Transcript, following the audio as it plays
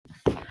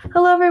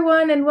Hello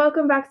everyone and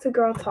welcome back to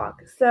Girl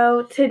Talk.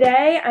 So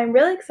today I'm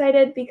really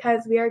excited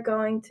because we are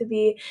going to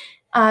be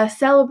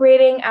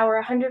celebrating our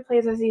 100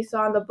 plays, as you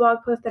saw on the blog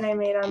post that I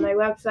made on my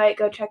website.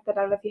 Go check that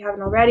out if you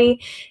haven't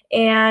already.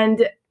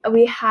 And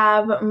we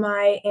have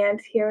my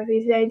aunt here with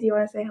me today. Do you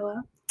want to say hello?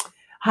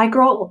 Hi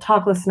Girl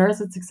Talk listeners,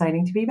 it's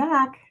exciting to be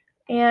back.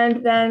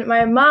 And then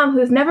my mom,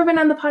 who's never been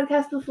on the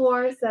podcast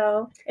before,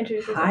 so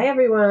introduce yourself. Hi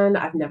everyone,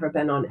 I've never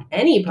been on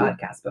any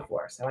podcast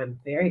before, so I'm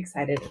very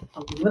excited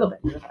and a little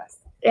bit nervous.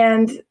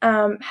 And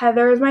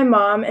Heather is my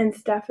mom and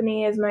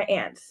Stephanie is my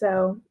aunt,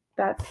 so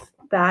that's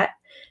that.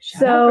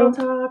 Shout out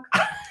Girl Talk.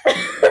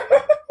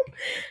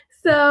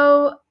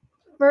 So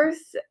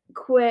first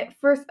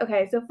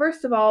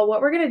of all,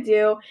 what we're going to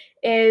do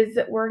is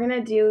we're going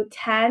to do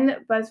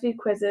 10 BuzzFeed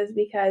quizzes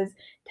because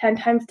 10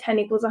 times 10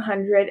 equals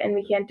 100, and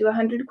we can't do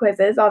 100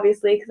 quizzes,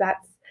 obviously, because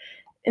that's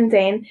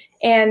insane.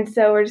 And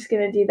so we're just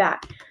going to do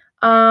that.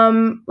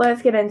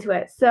 Let's get into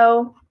it.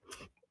 So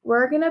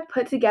we're going to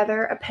put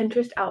together a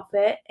Pinterest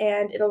outfit,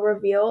 and it'll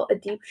reveal a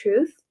deep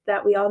truth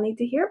that we all need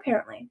to hear,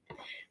 apparently.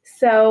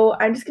 So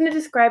I'm just going to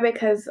describe it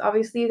because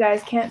obviously you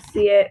guys can't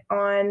see it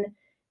on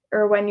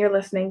or when you're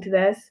listening to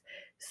this.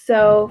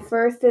 So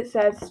first it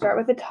says start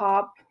with the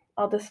top.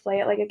 I'll display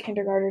it like a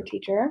kindergarten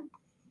teacher.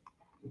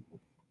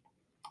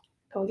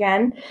 Go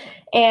again.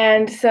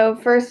 And so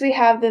first we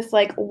have this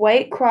like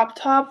white crop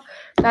top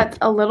that's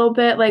a little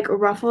bit like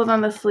ruffled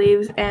on the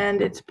sleeves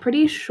and it's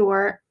pretty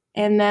short.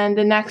 And then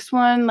the next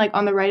one, like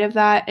on the right of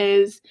that,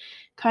 is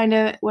kind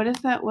of, what is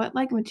that? What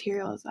like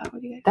material is that?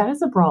 What do you guys That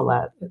is a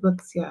bralette. It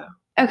looks, yeah.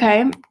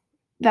 Okay,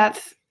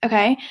 that's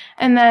okay.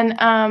 And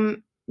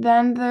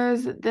then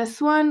there's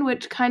this one,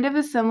 which kind of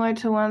is similar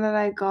to one that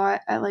I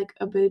got at like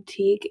a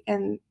boutique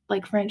and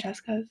like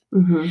Francesca's.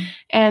 Mm-hmm.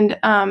 And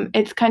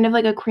it's kind of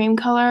like a cream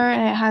color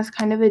and it has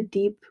kind of a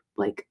deep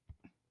like.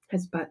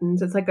 Has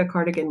buttons. It's like a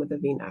cardigan with a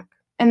V-neck.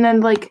 And then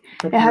like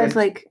it has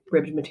like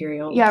ribbed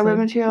material. Yeah, ribbed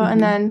material. Mm-hmm.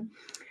 And then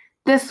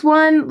this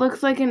one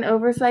looks like an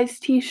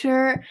oversized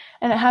t-shirt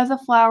and it has a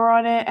flower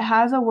on it. It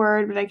has a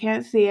word, but I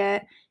can't see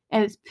it.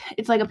 And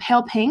it's like a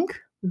pale pink.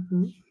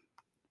 Mm-hmm.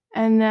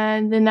 And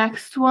then the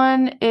next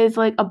one is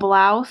like a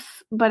blouse,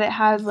 but it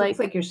has looks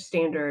like your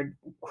standard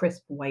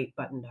crisp white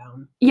button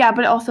down. Yeah,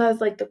 but it also has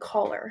like the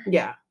collar.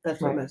 Yeah, that's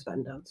what most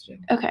button downs do.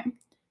 Okay.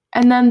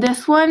 And then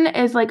this one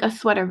is like a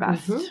sweater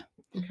vest.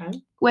 Mm-hmm.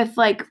 Okay. With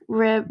like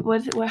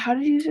how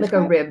did you describe? Like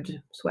a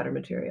ribbed sweater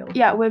material.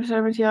 Yeah, ribbed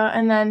sweater material.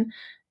 And then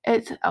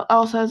it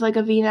also has like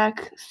a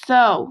V-neck.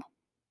 So,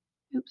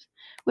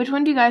 which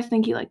one do you guys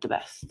think you like the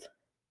best?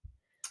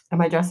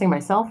 Am I dressing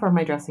myself or am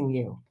I dressing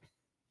you?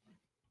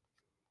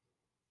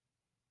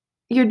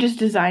 You're just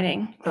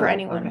designing for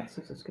anyone. Okay,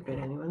 so this could be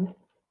anyone.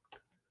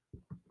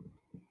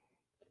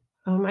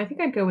 I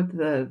think I'd go with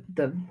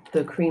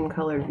the cream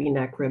colored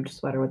V-neck ribbed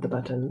sweater with the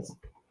buttons.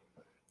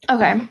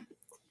 Okay.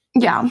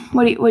 Yeah.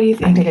 What do you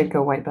think? I think I'd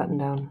go white button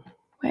down.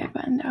 White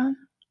button down.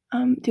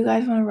 Do you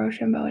guys want to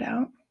Rochambeau it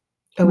out?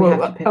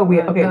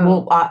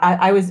 Well,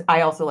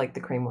 I also like the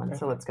cream one,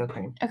 so let's go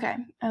cream. Okay,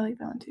 I like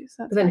that one too.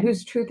 So then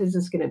whose truth is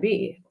this going to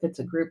be? If it's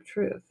a group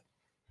truth.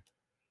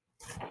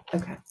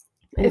 Okay.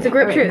 It's a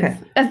group truth. Okay.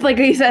 That's like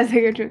he says,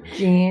 your truth.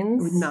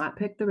 Jeans. Would not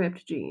pick the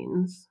ripped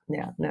jeans.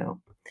 Yeah, no.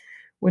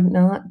 Would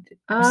not.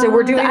 So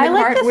we're doing I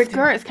like the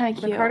skirt. It's kind of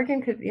cute. The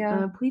cardigan could,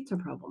 yeah. Pleats are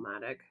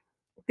problematic.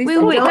 Wait,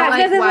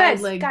 guys,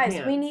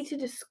 pants. We need to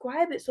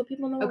describe it so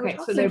people know what we're talking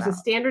about. Okay, so there's a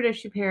standard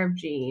issue pair of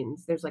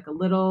jeans. There's like a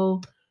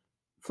little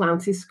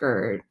flouncy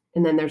skirt,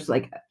 and then there's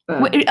like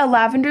a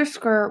lavender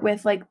skirt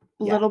with like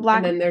little black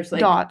and then there's like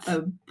dots.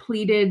 A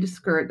pleated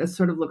skirt that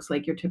sort of looks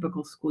like your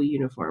typical school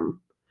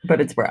uniform. But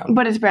it's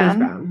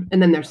brown.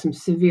 And then there's some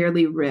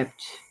severely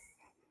ripped,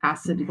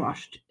 acid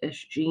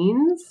washed-ish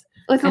jeans.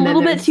 It's a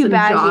little bit too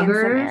baggy in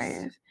some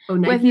areas.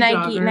 With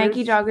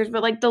Nike joggers,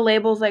 but like the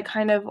labels like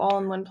kind of all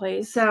in one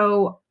place.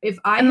 So if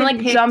I had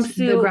picked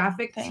jumpsuit the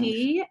graphic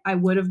tee, I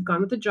would have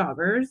gone with the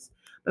joggers.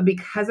 But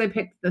because I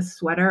picked the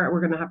sweater,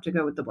 we're gonna have to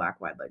go with the black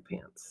wide leg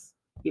pants.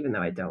 Even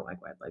though I don't like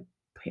wide leg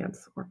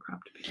pants or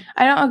cropped pants.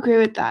 I don't agree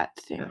with that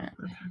statement.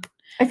 Okay.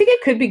 I think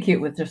it could be cute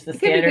with just the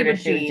standard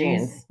issue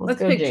jeans. Let's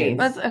pick jeans.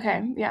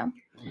 Okay, yeah.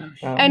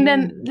 And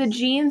then the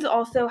jeans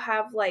also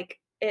have like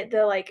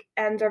the like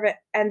ends of it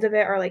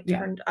are like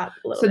turned up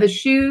a little bit. So the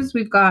shoes,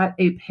 we've got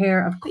a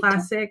pair of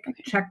classic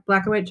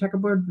black and white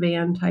checkerboard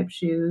Van type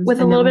shoes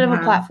with a little bit of a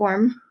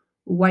platform.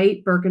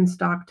 White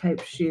Birkenstock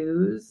type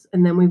shoes,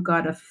 and then we've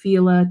got a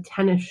Fila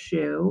tennis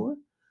shoe,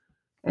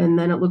 and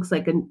then it looks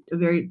like a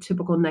very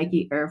typical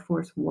Nike Air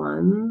Force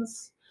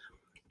Ones.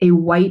 A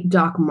white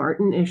Doc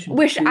Martin-ish boot,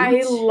 which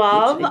I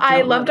love.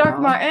 I love Doc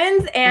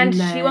Martens, and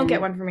she won't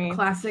get one for me.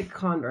 Classic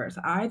Converse.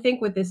 I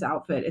think with this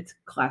outfit, it's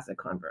classic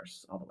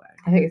Converse all the way.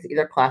 I think it's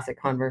either classic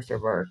Converse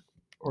or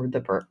the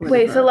Birks.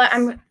 Wait, so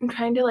I'm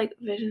trying to like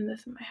vision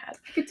this in my head.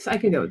 I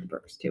could go with the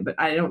Birks too, but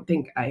I don't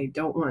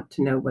want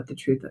to know what the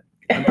truth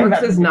is.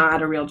 Birks is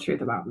not a real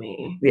truth about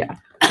me. Yeah.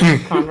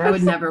 Converse. I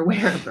would never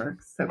wear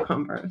Birks, so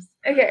Converse.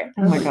 Okay.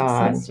 Oh my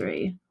god.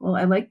 Accessory. Well,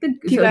 I like the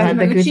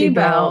Gucci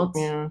belt.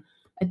 Yeah.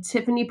 A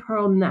Tiffany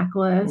pearl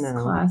necklace,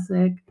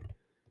 classic.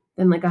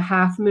 then like a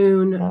half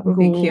moon. That would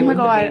be gold. cute Oh my with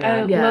the god,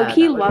 I V-neck. Yeah, low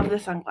key that would love be- the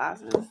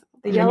sunglasses. The And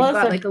then yellows you've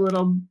got are- like a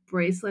little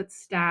bracelet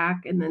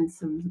stack and then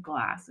some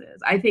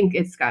glasses. I think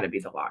it's got to be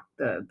the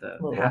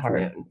Little half heart,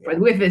 moon yeah.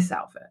 with this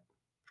outfit.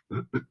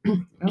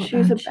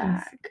 Choose a she's-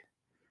 bag.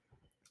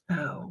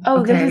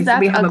 Oh, this okay. is- So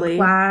we that's have ugly. a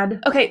plaid.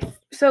 Okay,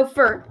 so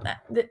for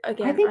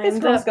again, I think this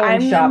I'm girl's the, going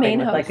I'm the shopping main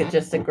with host. like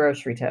just a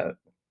grocery tote.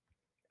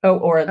 Oh,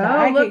 or the,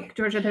 Oh, look,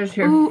 Georgia, there's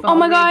your. Ooh, oh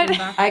my God.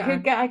 I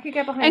could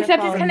get behind.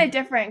 Except the it's folly. kind of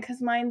different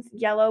because mine's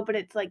yellow, but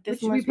it's like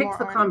this Which one's we picked more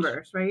the orange.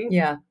 Converse, right?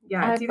 Yeah.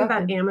 Yeah, it's I either that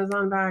fucking-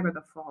 Amazon bag or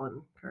the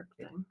Fallen Kirk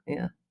thing.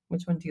 Yeah.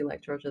 Which one do you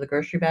like, Georgia? The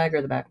grocery bag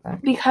or the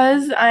backpack?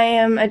 Because I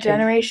am a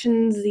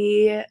Generation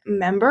Z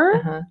member,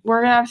 Uh-huh.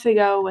 we're gonna have to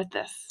go with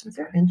this. Is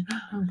there oh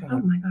Oh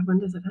god. my God, when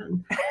does it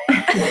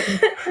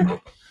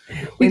end?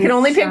 We can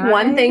only pick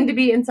one Inside? thing to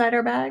be inside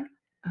our bag.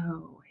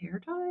 Oh, hair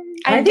ties.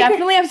 I I think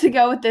definitely have to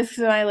go with this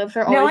because my lips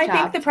are No, always I think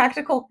chapped. the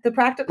practical Is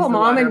the mom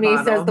water and me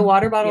bottle. says the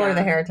water bottle or the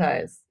Yeah. hair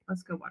ties.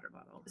 Let's go water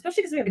bottle.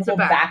 Especially because we have It's a a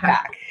whole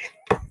backpack.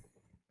 backpack.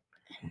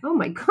 Oh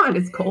my God,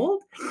 it's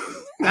cold.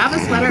 Grab a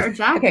sweater or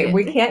jacket. Okay,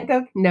 we can't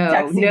go. No,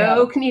 tuxedo.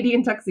 no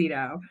Canadian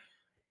tuxedo.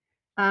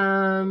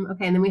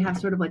 Okay, and then we have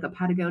sort of like a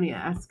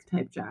Patagonia-esque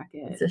type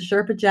jacket. It's a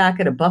Sherpa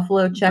jacket, a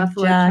buffalo check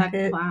Buffalo check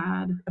jacket,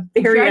 plaid. a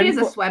She very already has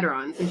a unfor- sweater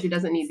on, so she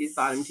doesn't need these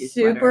bottom two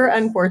super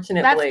sweaters.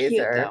 unfortunate That's cute,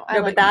 blazer. though. I No,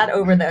 like but that that.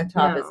 over the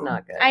top is No.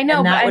 not good. I know,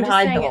 and but that I'm would just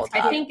hide saying the whole it's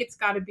top. I think it's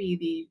got to be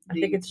the. I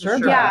think it's the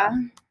Sherpa. Yeah,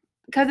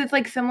 because it's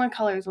like similar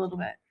colors a little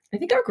bit. I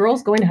think our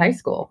girl's going to high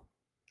school.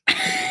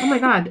 Oh my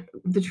God!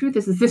 The truth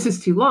is this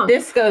is too long.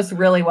 This goes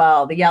really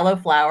well. The yellow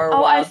flower,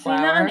 Oh, I've wildflower,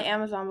 seen that on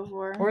Amazon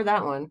before. or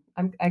that one.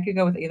 I could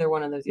go with either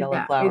one of those yellow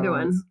Yeah, flower either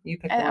ones. one. You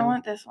pick I one.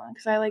 want this one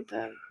because I like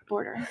the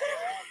border.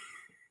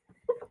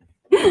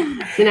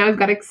 So now we've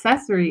got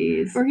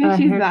accessories. We're gonna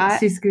choose hair- that.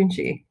 She's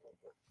scoonchy.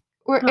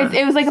 It,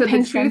 it was like so a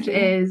pink the truth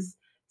scrunchie. is,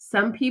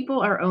 some people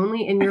are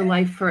only in your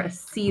life for a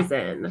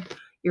season.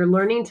 You're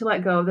learning to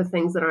let go of the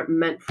things that aren't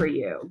meant for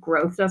you.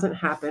 Growth doesn't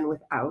happen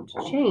without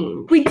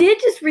change. We did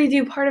just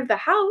redo part of the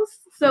house,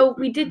 so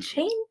we did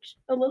change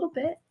a little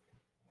bit.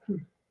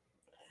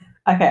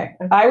 Okay,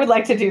 I would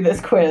like to do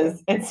this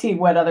quiz and see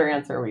what other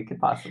answer we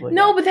could possibly.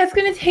 No, but that's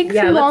gonna take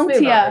Yeah, too let's long, move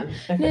Tia.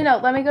 on. Okay. No,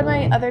 let me go to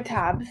my other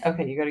tabs.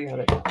 Okay, you go to your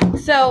other.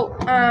 So,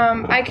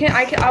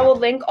 I will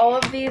link all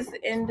of these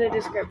in the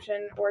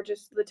description, or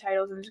just the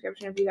titles in the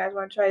description if you guys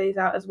want to try these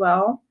out as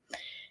well.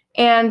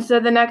 And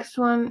so the next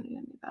one,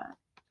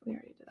 we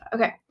already did that.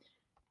 Okay.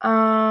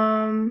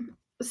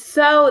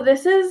 So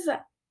this is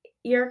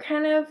you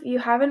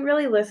haven't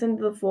really listened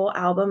to the full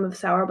album of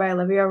Sour by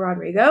Olivia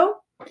Rodrigo,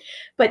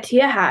 but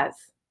Tia has.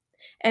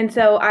 And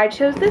so I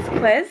chose this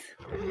quiz.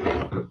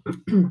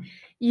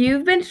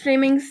 You've been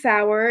streaming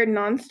Sour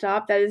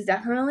nonstop. That is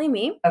definitely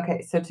me.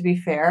 Okay, so to be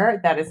fair,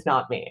 that is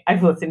not me.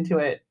 I've listened to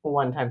it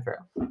one time through.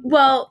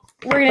 Well,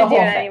 we're The gonna do whole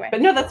it thing. anyway.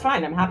 But no, that's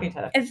fine. I'm happy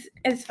to.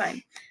 It's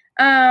fine.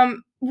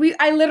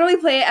 I literally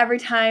play it every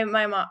time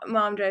my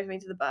mom drives me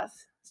to the bus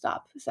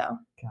stop. So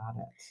Got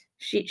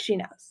it. she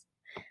knows.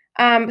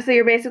 So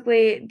you're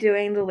basically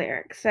doing the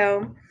lyrics.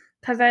 So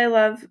because I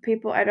love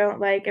people I don't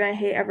like and I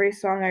hate every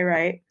song I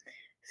write.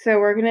 So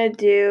we're gonna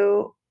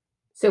do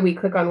So we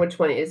click on which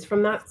one is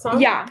from that song.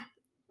 yeah.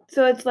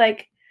 So it's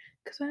like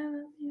because I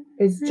love you.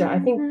 Is I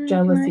think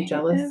jealousy.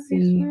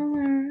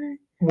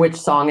 Which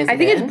song is I it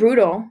think it's in?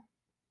 brutal.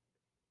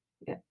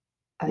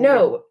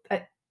 No,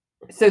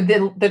 So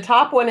the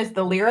top one is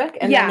the lyric,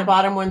 and then Yeah. the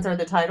bottom ones are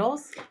the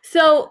titles.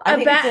 So I I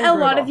think it's bet in a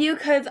lot of brutal. you,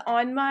 because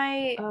on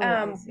my Oh,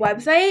 I see.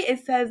 website it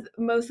says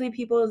mostly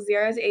people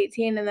 0 to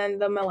 18, and then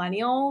the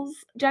millennials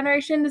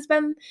generation has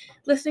been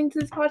listening to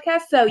this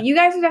podcast. So you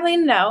guys are definitely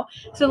gonna know.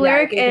 So the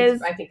lyric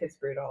is I think it's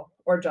brutal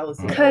or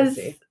jealousy.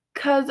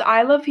 because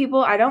I love people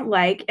I don't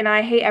like, and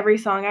I hate every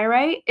song I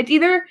write.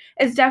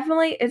 It's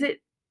definitely is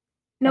it?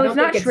 No, it's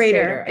not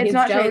Schrader. It's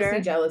not jealousy, Schrader.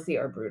 jealousy,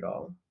 or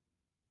brutal.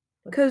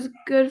 Because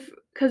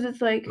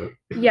it's like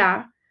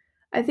yeah,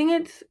 I think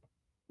it's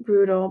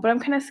brutal, but I'm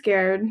kind of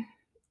scared.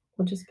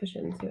 We'll just push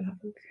it and see what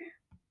happens.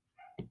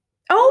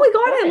 Oh, we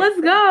got it. Okay.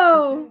 Let's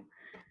go.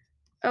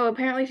 Oh,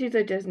 apparently she's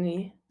a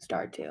Disney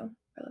star too.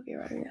 Olivia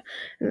Rodrigo.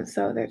 And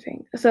so they're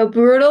saying so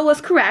brutal was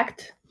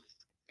correct.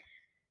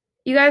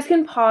 You guys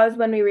can pause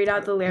when we read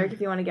out the lyric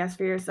if you want to guess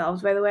for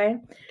yourselves, by the way.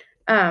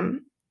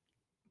 I'm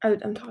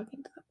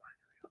talking to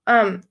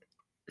the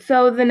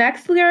so the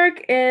next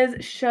lyric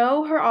is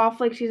show her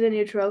off like she's a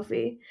new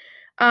trophy.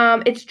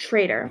 It's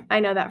traitor. I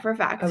know that for a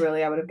fact. Oh,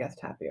 really? I would have guessed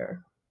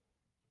happier.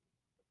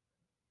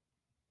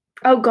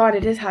 Oh god,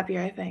 it is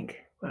happier, I think.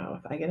 Wow,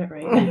 if I get it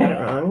right, you get it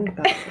wrong.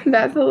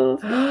 That's a little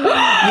You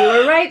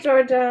were right,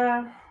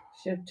 Georgia.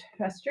 Should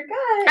trust your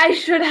gut. I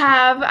should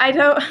have. I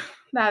don't.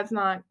 That's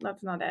not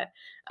it.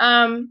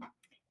 And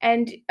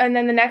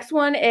then the next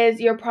one is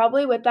you're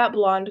probably with that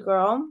blonde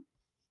girl.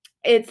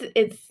 It's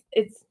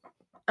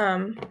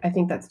I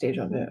think that's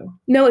deja vu.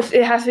 no,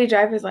 it has to be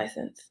driver's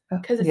license Oh,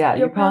 because yeah,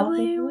 you're you're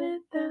probably probably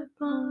with that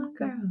blonde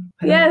girl.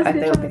 I Yes, don't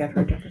good think job. I've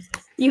heard driver's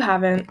license. You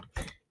haven't.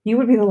 You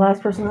would be the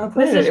last person to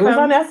play This it. is It was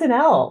from- on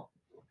SNL.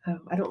 Oh,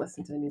 I don't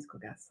listen to the musical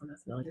guests on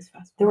SNL. I just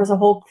fast There was a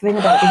whole thing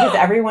about it because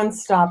everyone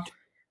stopped.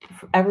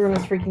 Everyone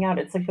was freaking out.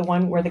 It's like the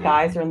one where the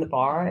guys are in the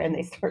bar and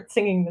they start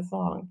singing the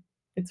song.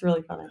 It's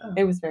really funny.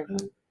 It was very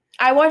funny.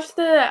 I watched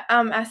the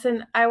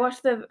I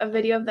watched a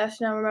video of the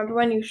SNL. Remember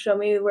when you showed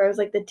me where it was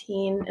like the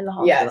teen in the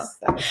hospital? Yes,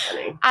 that was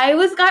funny. I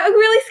got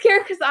really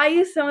scared because I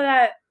used some of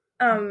that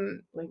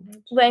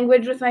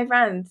language with my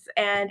friends,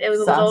 and it was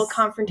a little Sus.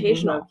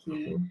 confrontational.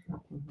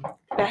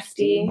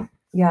 Bestie.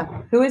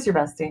 Yeah. Who is your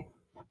bestie?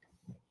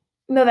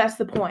 No, that's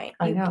the point.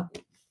 I know.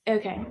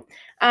 Okay.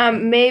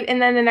 Maybe,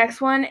 and then the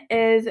next one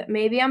is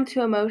maybe I'm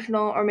too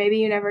emotional, or maybe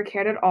you never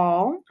cared at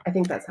all. I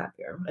think that's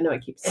Happier. I know I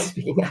keep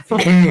speaking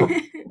Happier. I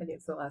think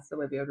it's the last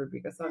Olivia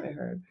Rodrigo song I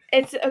heard.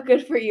 It's a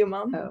good for you,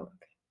 Mom. Oh,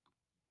 okay.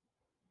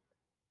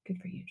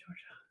 Good for you,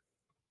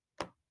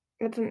 Georgia.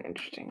 It's an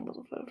interesting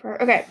little photo of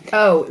her. Okay.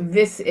 Oh,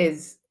 this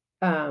is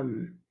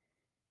and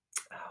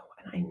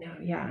I know,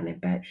 yeah, and I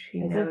bet she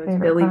knows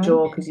Billy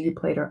Joel because you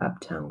played her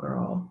Uptown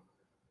Girl.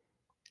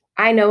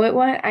 I know which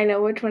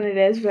one it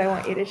is, but I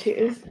want you to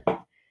choose.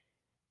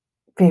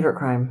 Favorite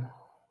crime?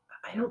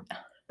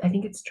 I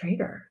think it's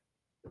Traitor.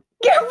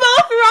 You're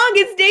both wrong.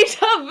 It's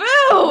Deja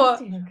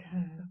Vu.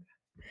 Okay.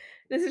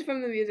 This is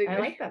from the music I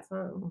video. like that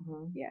song.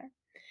 Mm-hmm. Yeah.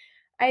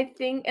 I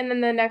think, and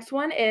then the next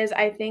one is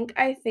I think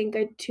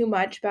too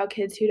much about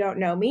kids who don't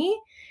know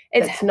me.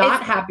 It's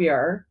not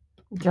Happier.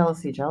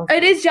 Jealousy.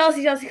 It is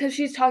jealousy because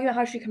she's talking about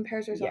how she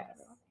compares herself. Yes.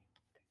 To everyone.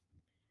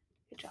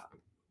 Good job.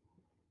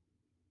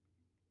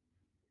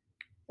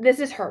 This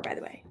is her, by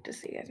the way,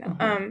 just so you guys know.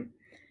 Mm-hmm.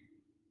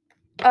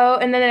 Oh,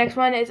 and then the next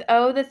one is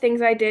the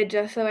things I did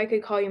just so I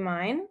could call you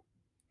mine.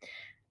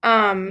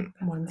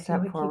 One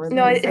step forward.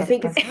 No, I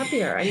think it's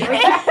Happier. I know.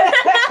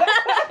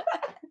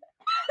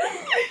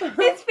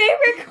 It's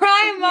favorite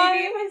crime, Mom.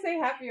 Maybe if I say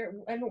Happier,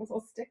 and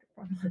we'll stick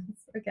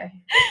prominence. Okay.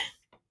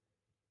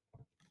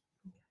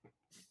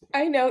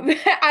 I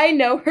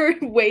know her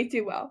way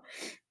too well.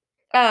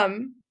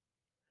 I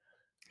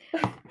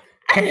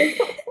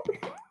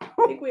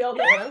think we all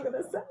know what I'm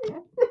gonna say.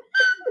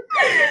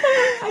 I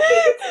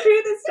think it's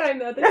true this time,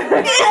 though.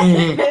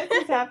 This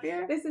is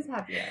Happier. This is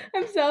Happier.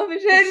 I'm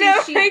selfish.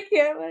 I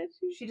can't let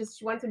you. She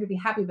just wants him to be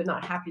happy, but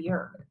not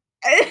happier.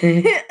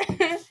 Give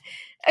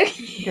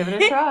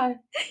it a try.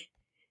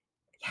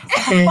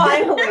 Yes.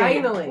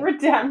 Finally.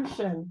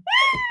 Redemption.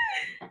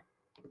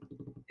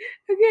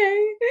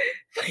 Okay.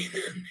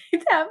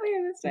 It's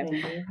happening this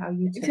time. How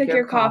you took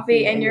your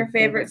coffee and your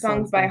favorite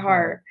songs by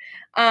heart.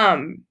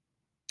 I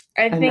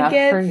think Enough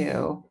it's for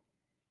you.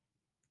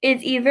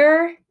 It's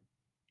either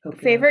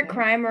favorite okay.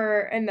 crime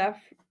or enough.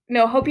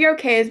 No, Hope You're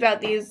Okay is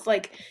about these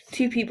like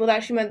two people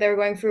that she meant they were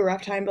going through a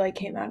rough time, but like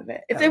came out of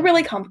it. It's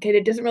really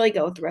complicated. It doesn't really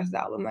go with the rest of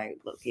the album. I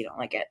look, you don't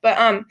like it,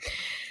 but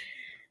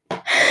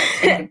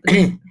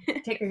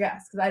take your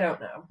guess because I don't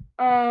know.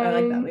 I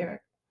like that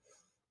lyric.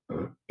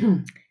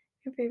 Your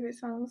favorite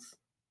songs.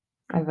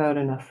 I vote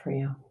Enough for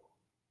You.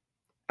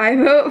 I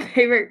vote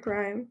favorite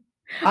crime.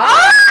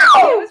 Oh!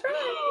 I was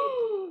right.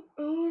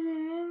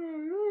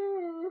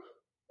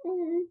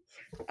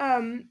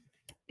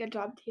 Good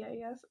job, Tia.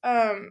 Yes.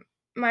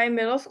 My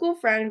middle school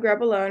friend grew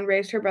up alone,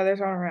 raised her brothers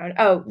on her own.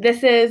 Oh,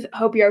 this is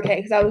Hope You're Okay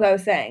because that was what I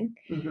was saying.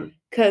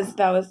 Because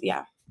that was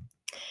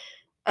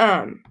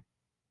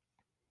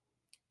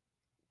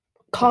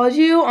Called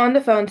you on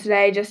the phone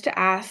today just to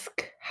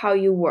ask how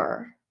you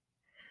were.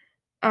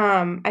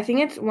 I think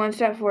it's 1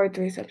 step forward,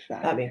 3 steps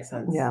back. That makes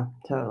sense. Yeah,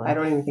 totally. I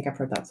don't even think I've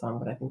heard that song,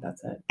 but I think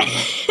that's it.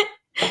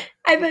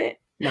 I bet.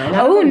 9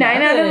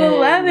 out of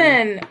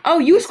 11. Oh,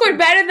 you scored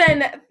better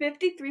than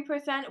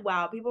 53%.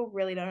 Wow, people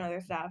really don't know their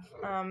stuff.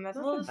 That's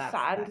a little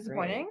sad and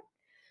disappointing.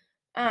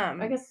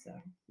 I guess so.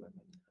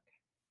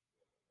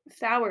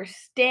 Sour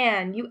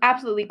Stan, you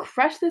absolutely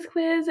crushed this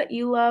quiz.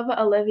 You love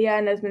Olivia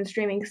and has been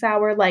streaming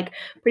Sour like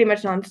pretty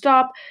much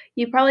nonstop.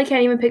 You probably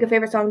can't even pick a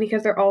favorite song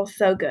because they're all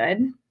so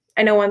good.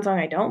 I know one song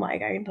I don't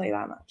like. I can tell you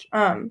that much.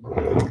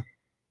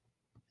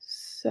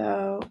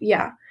 So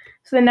yeah.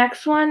 So the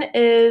next one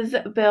is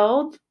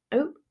Build.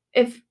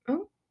 If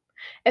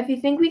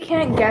you think we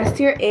can't guess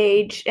your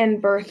age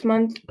and birth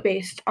month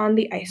based on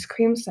the ice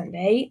cream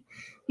sundae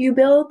you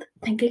build,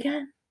 think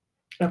again.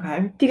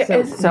 Okay.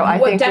 So I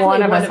think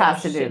one of us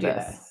has to do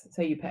this.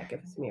 So you pick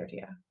if it's me or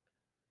Tia.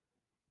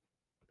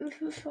 This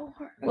is so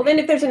hard. Well, then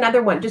if there's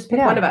another one, just pick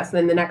one of us, and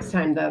then the next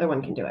time the other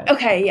one can do it.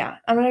 Okay, yeah.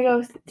 I'm going to go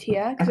with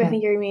Tia because I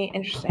think you're going to be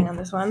interesting on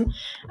this one.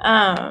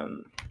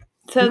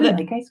 So do you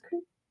like ice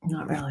cream?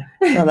 Not really.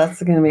 So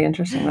that's going to be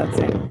interesting. Let's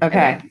see.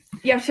 Okay.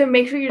 You have to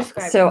make sure you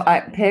describe So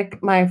I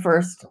pick my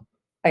first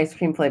ice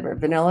cream flavor: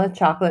 vanilla,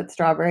 chocolate,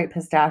 strawberry,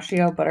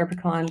 pistachio, butter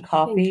pecan,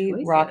 coffee,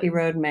 Rocky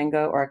Road,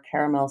 mango, or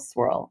caramel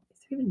swirl.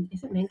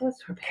 Is it mango or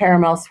strawberry?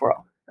 Caramel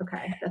swirl.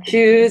 Okay.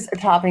 Choose a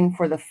topping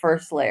for the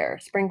first layer: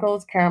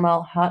 sprinkles,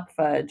 caramel, hot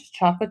fudge,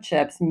 chocolate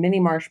chips, mini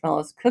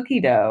marshmallows,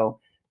 cookie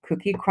dough,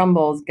 cookie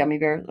crumbles, gummy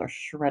bears, or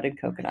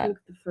shredded coconut. I think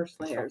the first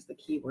layer is the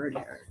key word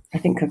here. I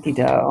think cookie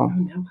dough. Oh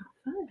no,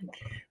 hot fudge.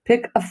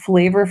 Pick a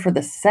flavor for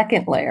the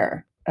second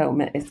layer: Oh,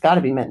 it's got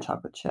to be mint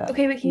chocolate chip.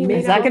 Okay, but can you Mint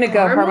make Is that it? going to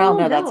go caramel? Caramel?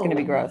 No, that's going to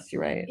be No. gross.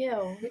 You're right.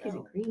 Ew. Cookies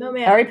and cream. No, I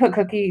man. already put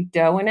cookie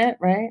dough in it,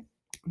 right?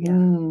 Yeah.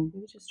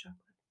 Maybe just chocolate.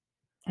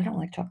 I don't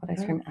like chocolate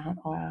ice cream at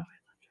all.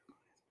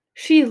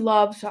 She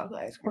loves chocolate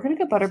ice cream. We're going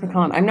to go butter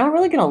pecan. I'm not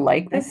really going to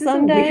like this This is a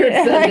sundae. weird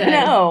sundae. I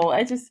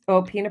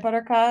know. Peanut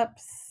butter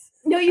cups.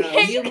 No, you Oh,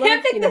 can't. You you can't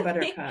love pick peanut the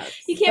butter thing. cups.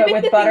 You can't But pick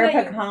with the butter thing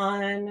that you-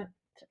 pecan.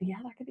 Yeah,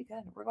 that could be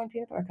good. We're going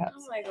peanut butter cups.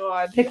 Oh my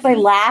god. Pick This my is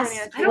last turning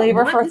out to I don't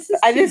flavor want- for. this is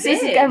too This is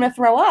big. going to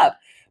throw up.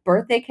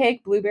 Birthday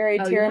cake, blueberry,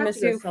 Oh, you have to go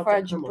tiramisu, salted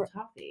fudge, caramel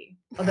toffee.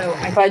 Although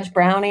I fudge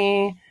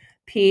brownie,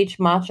 peach,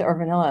 matcha, or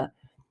vanilla.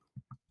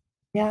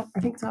 Yeah, I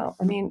think so.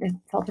 I mean, it's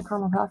salted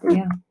caramel coffee.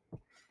 Yeah.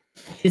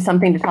 Just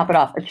something to top it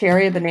off. A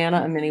cherry, a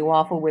banana, a mini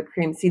waffle, whipped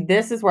cream. See,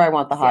 this is where I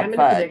want the hot I'm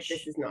gonna predict fudge.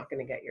 this is not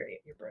going to get your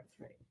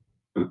birthday.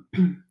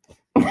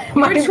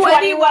 You're You're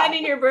 21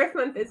 and your birth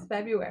month is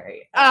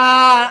February.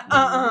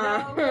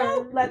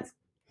 No, let's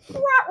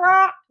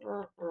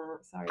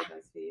Sorry,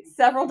 BuzzFeed.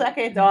 several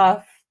decades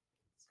off.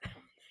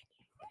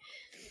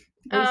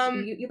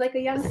 You like a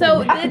young.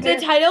 So person. the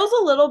title's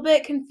a little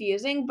bit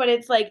confusing, but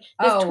it's like this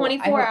Oh,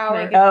 24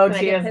 hour. Oh,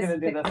 Gia's gonna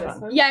do this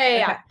one.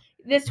 Yeah. Okay.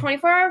 This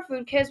 24-hour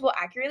food quiz will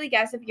accurately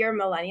guess if you're a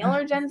millennial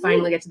or Gen Z.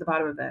 Finally get to the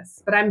bottom of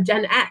this, but I'm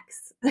Gen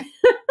X.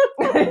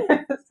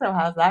 So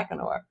how's that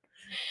gonna work?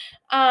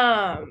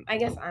 I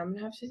guess I'm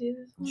gonna have to do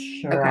this one.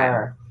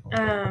 Sure.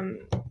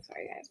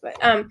 Sorry guys, but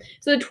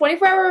so the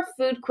 24-hour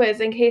food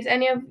quiz, in case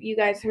any of you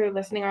guys who are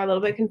listening are a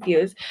little bit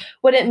confused,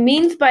 what it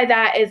means by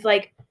that is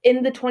like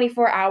in the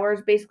 24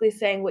 hours, basically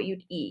saying what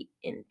you'd eat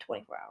in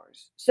 24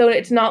 hours. So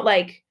it's not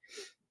like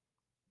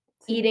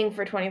eating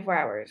for 24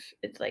 hours.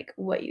 It's like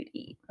what you'd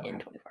eat in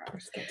 24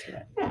 hours. Get to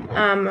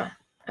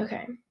it.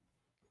 Okay.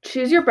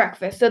 Choose your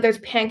breakfast. So there's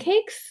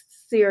pancakes,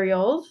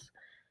 cereals.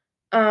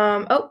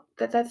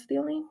 That's the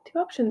only two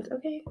options.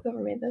 Okay, whoever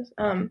made this.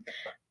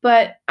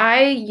 But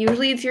I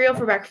usually eat cereal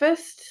for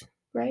breakfast,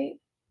 right?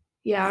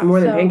 Yeah. More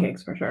than so-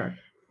 pancakes for sure.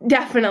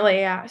 Definitely,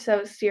 yeah.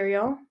 So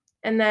cereal.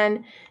 And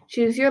then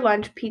choose your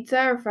lunch,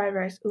 pizza or fried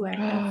rice. Ooh, I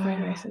love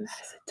fried rices.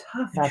 That's a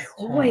tough That's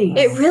choice.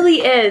 It really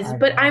is,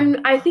 but I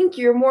I think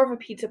you're more of a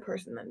pizza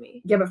person than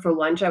me. Yeah, but for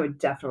lunch, I would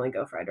definitely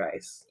go fried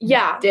rice.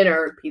 Yeah.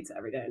 Dinner, pizza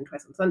every day and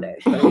twice on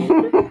Sundays. But I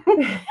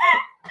mean,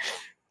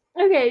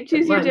 Okay,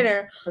 choose your lunch.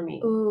 dinner. for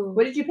me. Ooh.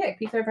 What did you pick?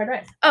 Pizza or fried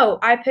rice? Oh,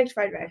 I picked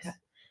fried rice. Okay.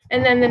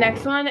 And then the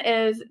next one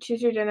is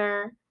choose your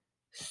dinner,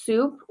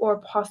 soup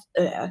or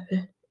pasta.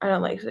 I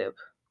don't like soup.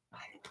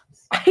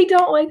 I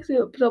don't like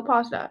soup, so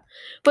pasta.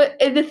 But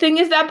the thing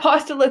is that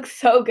pasta looks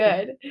so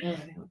good. Oh, I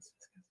think it's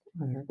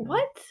disgusting.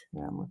 What?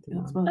 Yeah, I'm with It you.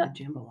 looks more like a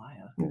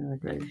jambalaya. Yeah, I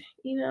agree.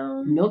 You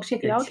know?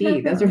 Milkshake or Y'all tea?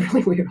 can't Those are go.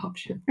 really weird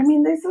options. I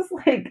mean, this is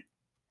like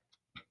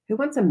Who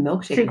wants a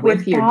milkshake shake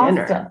with your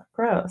dinner? pasta.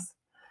 Gross.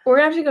 We're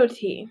gonna have to go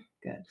tea.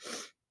 Good.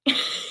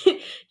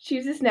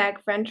 Choose a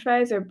snack, French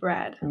fries or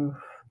bread. Oof.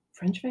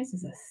 French fries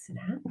is a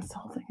snack. This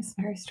whole thing is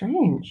very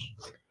strange.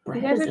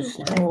 Bread guys is are a just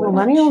snack. old. What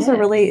about Millennials are chips?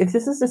 really, if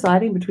this is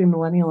deciding between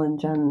millennial and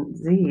Gen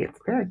Z, it's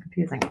very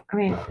confusing. I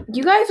mean,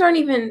 You guys aren't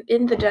even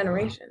in the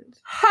generations.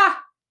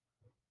 Ha!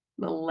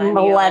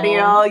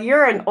 Millennial.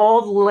 you're an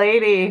old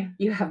lady.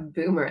 You have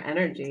boomer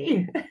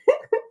energy.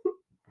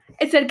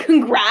 It said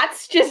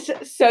congrats, just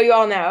so you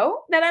all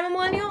know that I'm a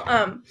millennial.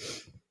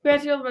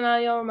 Congrats, you're a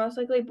millennial were most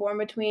likely born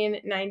between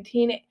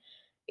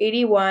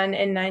 1981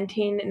 and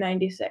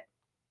 1996.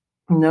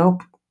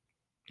 Nope.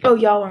 Oh,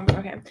 y'all weren't.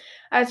 Okay.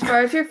 As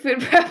far as your food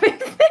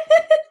preferences,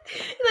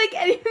 like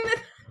anything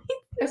that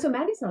Oh, so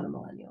Maddie's not a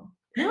millennial.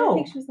 I No.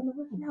 think she was a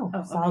millennial. No, Oh,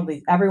 okay.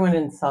 solidly. Everyone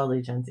in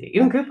solidly Gen Z.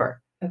 Even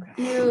Cooper. Okay.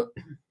 you.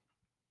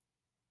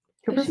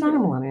 Cooper's she not a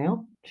really?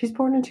 millennial. She's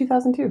born in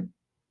 2002.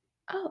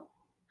 Oh.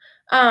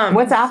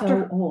 What's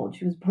after? So old.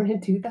 She was born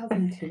in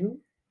 2002.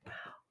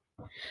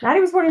 Maddie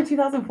was born in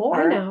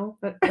 2004. I know,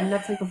 but and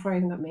that's like before I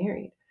even got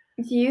married.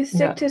 Do you stick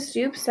Yeah. to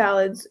soup,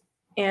 salads,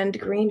 and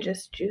green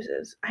just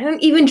juices? I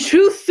don't even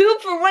choose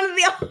soup for one of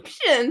the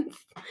options.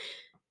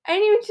 I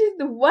didn't even choose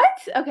the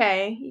what?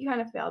 Okay, you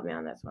kind of failed me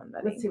on this one,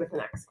 buddy. Let's see what the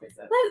next quiz is.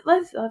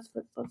 Let's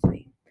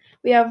see.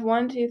 We have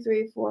 1, 2,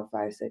 3, 4,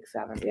 5, 6,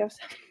 7. We have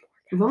 7.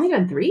 We've only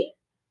done 3?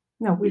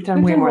 No, we've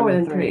done way more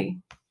than three.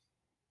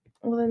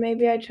 Well, then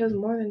maybe I chose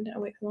more than 10.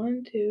 Wait,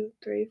 1, 2,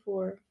 3,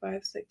 4,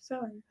 5, 6,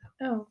 7.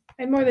 Oh,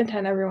 I had more than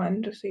 10,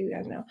 everyone, just so you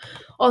guys know.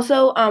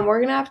 Also, we're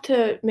going to have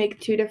to make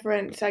 2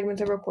 different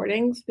segments of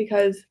recordings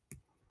because,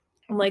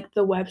 like,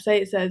 the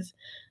website says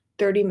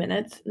 30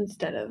 minutes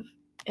instead of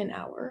an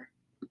hour.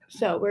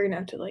 So we're going to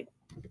have to, like,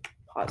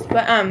 pause.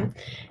 But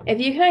if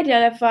you can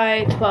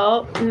identify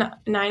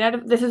 9 out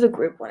of... This is a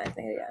group one, I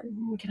think,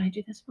 again. Can I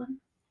do this one?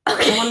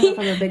 Okay. I wanna know if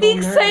I'm a big The old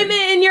nerd.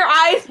 excitement in your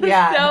eyes was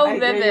so I-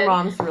 vivid. Your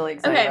mom's really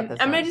excited Okay, about this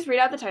I'm one. gonna just read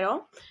out the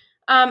title.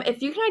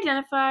 If you can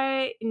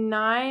identify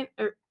 9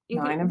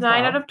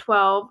 out of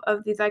 12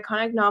 of these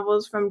iconic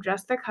novels from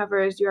just their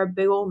covers, you're a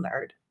big old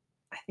nerd.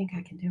 I think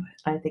I can do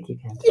it. I think you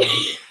can.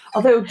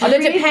 Although,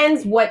 It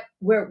depends where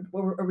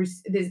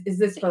is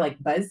this for like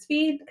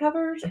BuzzFeed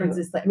covers or is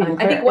this like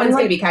I think one's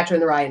gonna be Catcher in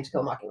the Rye and To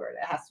Kill a Mockingbird.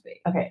 It has to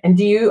be. Okay, and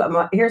do you?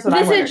 Here's what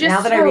This I is wonder. just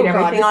Now that I read Oh, God,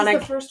 everything this on is it.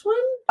 the first one.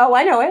 Oh,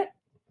 I know it.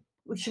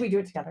 Should we do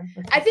it together?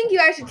 I think you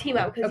guys should team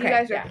up because Okay, you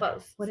guys are yeah.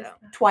 close. What is so.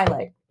 that?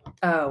 Twilight.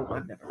 Oh,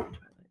 I've never read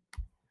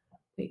Twilight.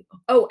 Wait.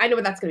 Oh, I know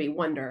what that's gonna be.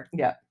 Wonder.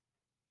 Yeah.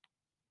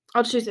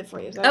 I'll choose it for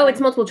you. Is that Oh, okay?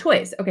 it's multiple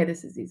choice. Okay,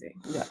 this is easy.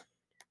 Yeah.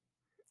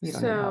 You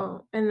don't need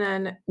help. So, and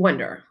then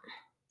Wonder.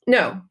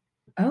 No.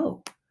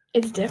 Oh,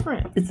 it's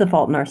different. It's The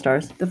Fault in Our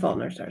Stars. The Fault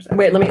in Our Stars.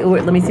 Wait, let me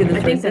see the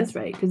I think choices. that's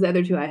right because the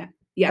other two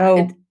yeah.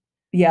 Oh,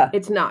 yeah.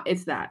 It's not.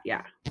 It's that.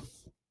 Yeah.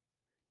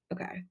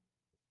 Okay.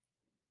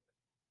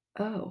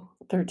 Oh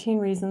 13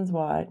 Reasons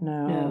Why.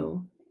 No.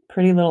 no.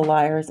 Pretty Little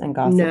Liars and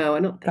Gossip. No, I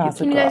don't think Gossip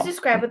Can you guys Girl.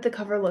 describe what the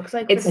cover looks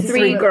like? it's for the It's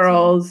three people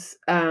girls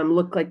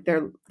look like they're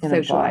In a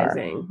bar,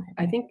 socializing.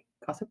 I maybe. think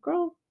Gossip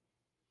Girl.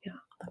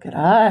 Look at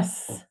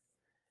us.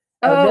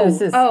 Oh,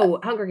 this is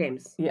Hunger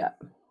Games. yeah.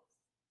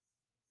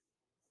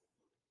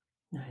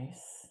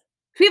 Nice.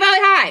 Sweet Valley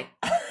High.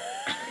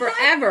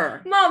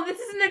 Forever. Mom, this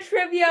isn't a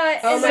trivia.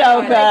 Oh it's my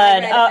So God, good.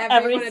 I read every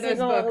Every one of those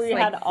single books, we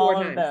like, had 4 all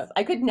of times. those.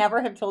 I could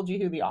never have told you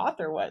who the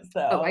author was,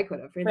 though. Oh, I could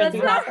have. Let's Frankie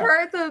not Zappa.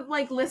 hurt the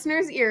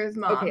listeners' ears,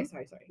 Mom. Okay,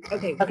 sorry.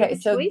 Okay. what are Okay,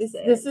 the so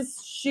this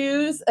is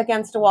Shoes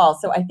Against a Wall.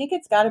 So I think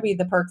it's got to be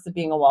The Perks of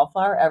Being a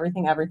Wallflower,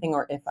 Everything,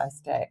 Or If I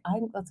Stay.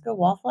 Let's go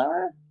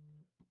Wallflower.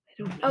 I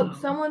don't know. Oh,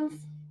 someone's.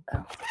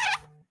 I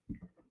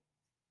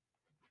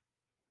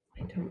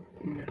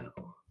don't know.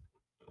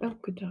 Oh,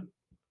 good job.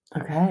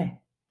 Okay.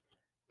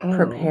 Oh.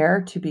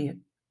 Prepare to be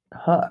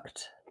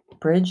hooked.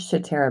 Bridge to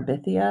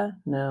Terabithia.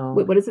 No.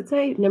 Wait, what does it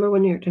say?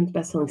 #1 New York Times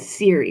bestselling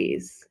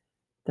series.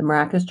 The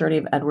Miraculous Journey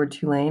of Edward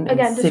Tulane.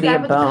 Again, and City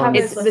describe of what the Bones.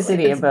 covers It's look the like.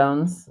 City it's- of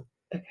Bones.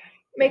 Okay.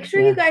 Make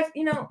sure Yeah. you guys,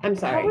 I'm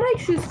sorry. How would I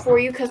choose for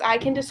you? Because I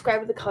can describe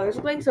what the colors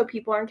look like so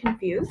people aren't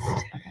confused.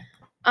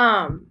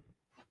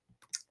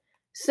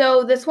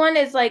 So this one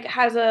is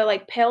has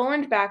a pale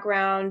orange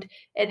background.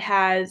 It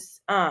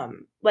has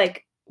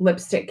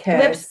Lipstick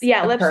kiss.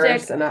 yeah, a lipstick,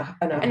 purse, and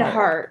a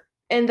heart.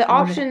 And the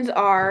What is- options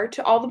are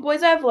To All the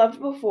Boys I've Loved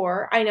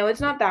Before. I know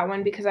it's not that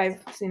one because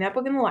I've seen that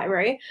book in the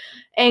library.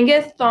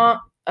 Angus Thom.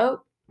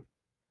 Oh,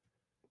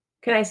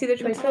 Can I see the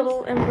it's choices? a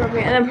little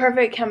inappropriate. And then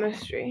Perfect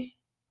Chemistry.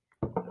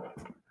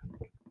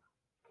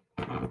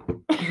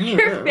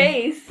 Your know.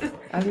 face.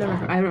 I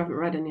haven't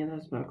read any of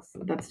those books.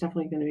 That's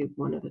definitely going to be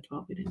one of the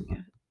 12 we didn't get.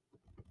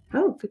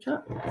 Oh, good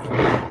job.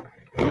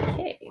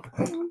 Okay.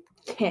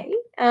 Okay.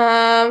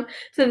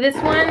 So this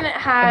one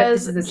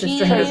has This is the jeans.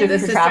 sisterhood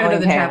of the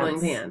Traveling traveling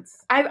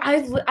Pants.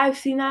 pants. I've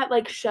seen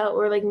that show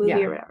or movie Yeah.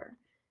 or whatever.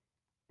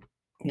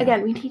 Yeah.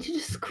 Again, we need to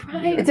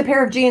describe. It's a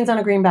pair of jeans on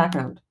a green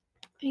background.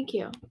 Thank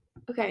you.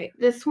 Okay,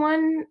 this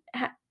one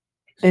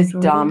It's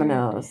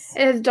Dominoes.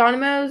 it has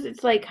Dominoes. It's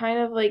kind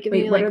of giving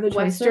Wait, me what are the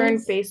Western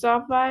choices?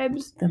 face-off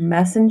vibes. The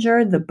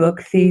Messenger, The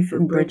Book Thief,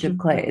 and Bridge Bridge of of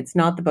Clay. Clay. It's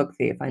not The Book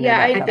Thief. I know Yeah,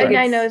 that I cover. think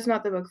know it's- it's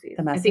not the book thief.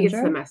 The I Messenger. think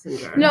it's the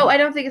messenger. No, I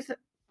don't think it's.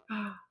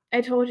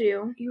 I told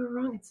you. You were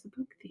wrong. It's the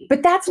book thief.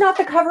 But that's not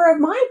the cover of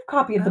my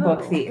copy of The Book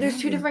Oh. Thief. There's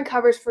two different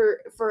covers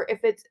for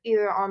if it's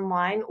either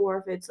online or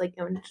if it's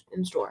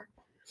in store.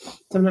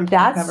 Sometimes the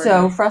That's cover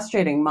so is-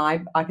 frustrating. My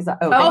because Oh,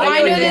 I I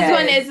know know it this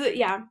one is. is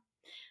yeah.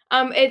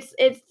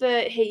 It's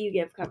the Hate You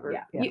Give cover.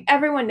 Yeah, yeah.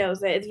 Everyone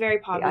knows it. It's very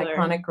the popular.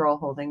 iconic girl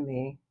holding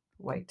the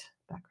white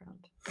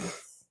background.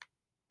 It's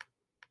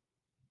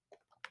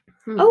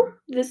Oh,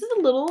 this is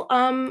a little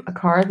a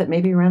car that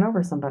maybe ran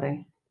over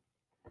somebody.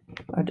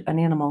 Or an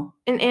animal.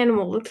 an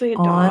animal. Looks like a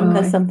On dog.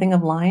 the something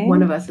of lying.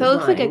 One of us So it is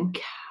looks like a lying.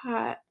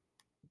 cat.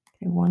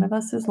 Okay, one of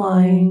us is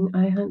lying.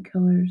 I hunt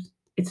killers.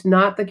 It's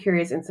not the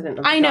curious incident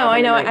of the I know, dog I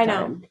in the know, I know.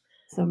 nighttime.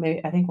 So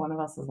maybe I think one of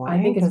us is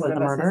lying. I think it's because one of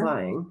of the us murder. is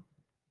lying.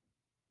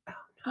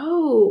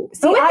 Oh.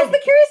 See, Oh, I- it's the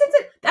curious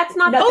incident. That's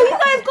not. No, the Oh, you co-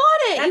 guys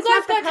got it. That's You guys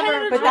not the got 10 cover,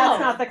 out of but 12. that's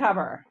not the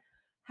cover.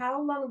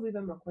 How long have we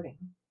been recording?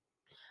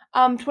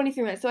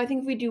 23 minutes. So I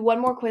think if we do one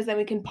more quiz, then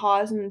we can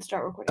pause and then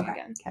start recording Okay,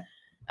 again. okay.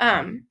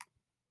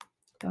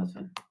 That was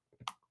fun.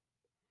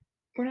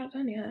 We're not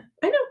done yet.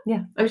 I know.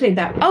 Yeah. I'm saying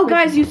that. Oh,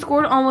 guys, you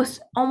scored almost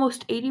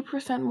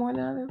 80% more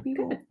than other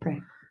people.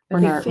 Great. I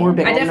We're, think- we're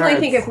big I old definitely nerds.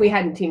 think if we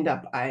hadn't teamed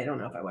up, I don't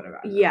know if I would have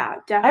gotten it. Yeah,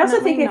 definitely. I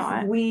also think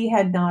not. if we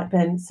had not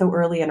been so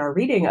early in our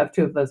reading of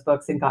two of those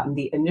books and gotten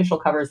the initial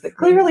covers that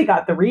clearly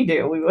got the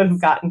redo, we would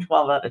have gotten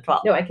 12 out of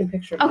 12. No, I can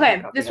picture. my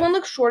Okay, copy this of one it.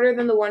 looks shorter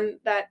than the one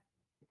that.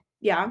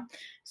 Yeah.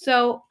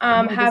 So,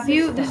 Oh, have this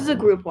you? is This is a fun.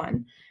 group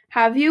one.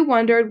 Have you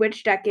wondered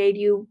which decade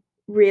you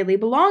really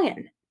belong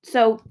in?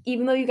 So,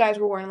 even though you guys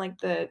were wearing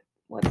the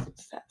what's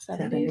it,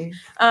 70s,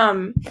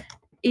 70s.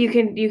 you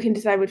can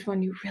decide which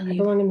one you I really.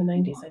 belong in the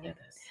 90s. I know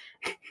this.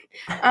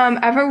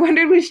 Ever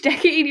wondered which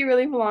decade you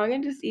really belong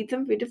in? Just eat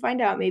some food to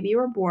find out. Maybe you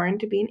were born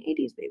to be an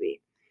 80s baby.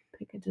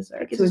 Pick a dessert.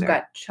 Pick a So we've dessert.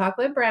 got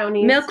chocolate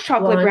brownies, Milk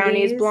chocolate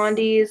brownies,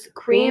 blondies,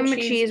 cream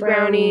cheese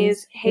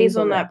brownies,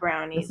 hazelnut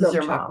brownies. This is milk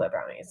your mom. chocolate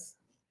brownies.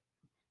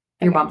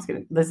 Your Okay. mom's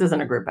gonna. This isn't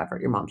a group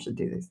effort. Your mom should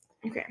do these.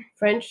 Okay.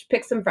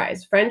 Pick some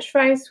fries. French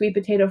fries, sweet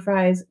potato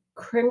fries,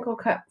 crinkle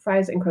cut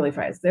fries, and curly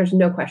fries. There's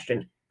no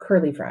question.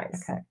 Curly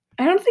fries. Okay.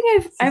 I don't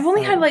think I've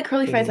only had so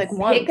curly fries please.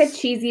 once. Pick a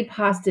cheesy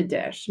pasta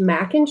dish.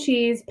 Mac and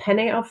cheese,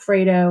 penne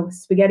alfredo,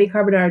 spaghetti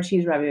carbonara,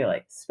 cheese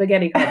ravioli.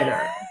 Spaghetti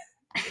carbonara.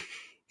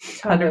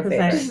 Togo 100%.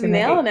 favorite. Just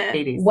nailing it.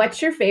 80s.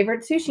 What's your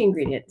favorite sushi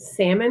ingredient?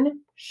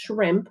 Salmon,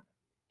 shrimp,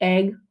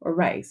 egg, or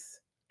rice?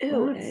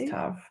 Ew, That's egg.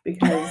 tough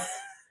because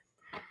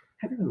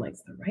everyone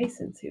likes the rice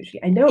in sushi.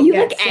 I know. You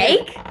yeah, like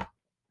salmon- egg?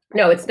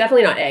 No, it's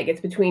definitely not egg.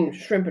 It's between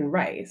shrimp and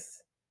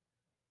rice.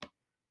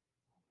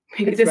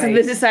 Maybe It's this is rice.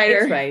 the decider.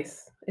 It's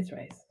rice. It's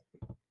rice.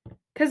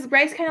 Because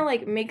rice kind of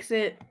like makes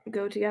it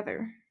go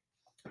together.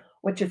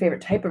 What's your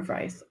favorite type of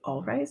rice?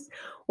 All rice?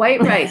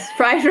 White rice,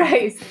 fried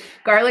rice,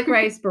 garlic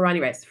rice, biryani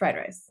rice, fried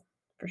rice,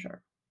 for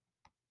sure.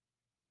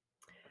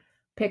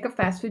 Pick a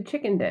fast food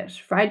chicken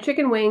dish. Fried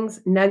chicken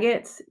wings,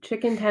 nuggets,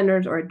 chicken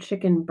tenders, or a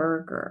chicken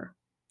burger.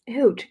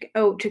 Ew,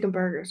 chicken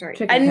burger, sorry.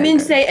 Chicken I didn't mean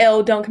to tenders. say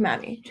ill, don't come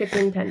at me.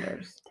 Chicken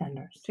tenders.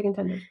 Tenders. Chicken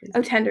tenders, please.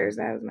 Oh, tenders,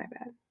 that was my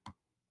bad.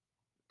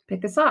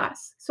 Pick a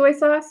sauce. Soy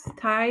sauce,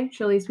 Thai,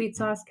 chili, sweet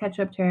sauce,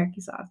 ketchup,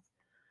 teriyaki sauce.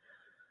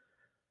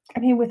 I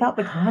mean, without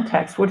the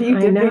context, what are you I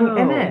dipping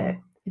in know. it?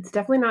 It's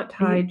definitely not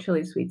Thai,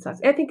 chili, sweet sauce.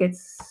 I think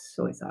it's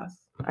soy sauce.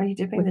 Are you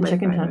dipping With the my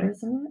chicken fried tenders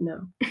rice. in it?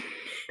 No.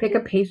 Pick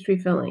a pastry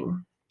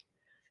filling.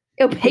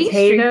 Oh,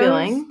 pastry Potatoes,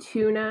 filling.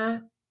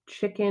 tuna,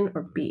 chicken,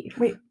 or beef.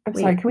 Wait, I'm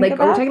Wait, sorry. Can we like,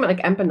 go are we back? talking about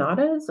like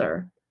empanadas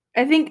or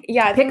I think,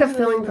 yeah. I pick think a this is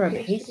filling the for a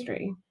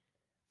pastry?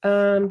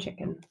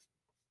 Chicken.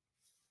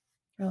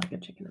 I like a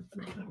chicken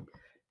empanada.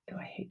 Oh,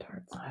 I hate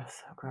tarts. Oh,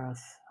 so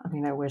gross. I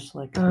mean, I wish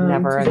like So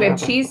never. we have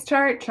never. cheese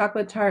tart,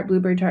 chocolate tart,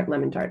 blueberry tart,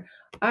 lemon tart.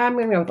 I'm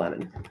gonna go with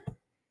lemon.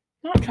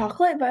 Not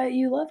chocolate, but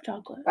you love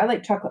chocolate. I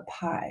like chocolate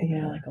pie. But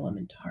Yeah. I like a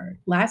lemon tart.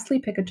 Lastly,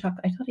 pick a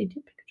chocolate. I thought I did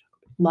pick a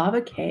chocolate.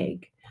 Lava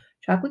cake,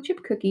 chocolate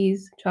chip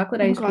cookies,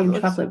 chocolate Oh my ice God, cream,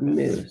 that looks so chocolate good.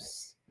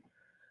 mousse.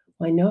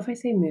 Well, I know if I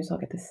say mousse, I'll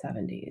get the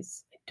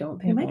 70s. I don't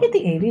think You might get the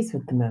 80s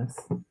with the mousse.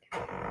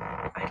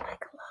 I like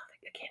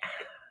lava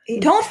cake.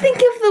 Don't think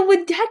of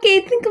the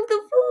decade, think of the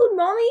food,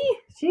 mommy.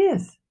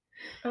 Jeez.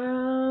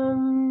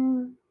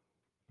 I'm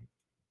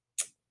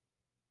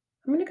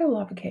gonna go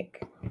lava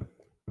cake.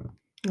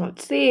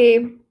 Let's see.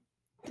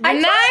 The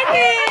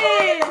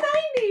 90s!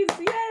 90s!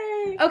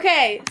 Yay!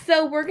 Okay,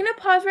 so we're gonna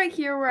pause right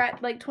here. We're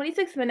at like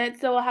 26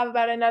 minutes, so we'll have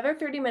about another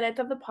 30 minutes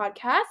of the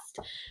podcast.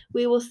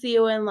 We will see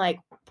you in like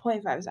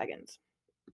 0.5 seconds.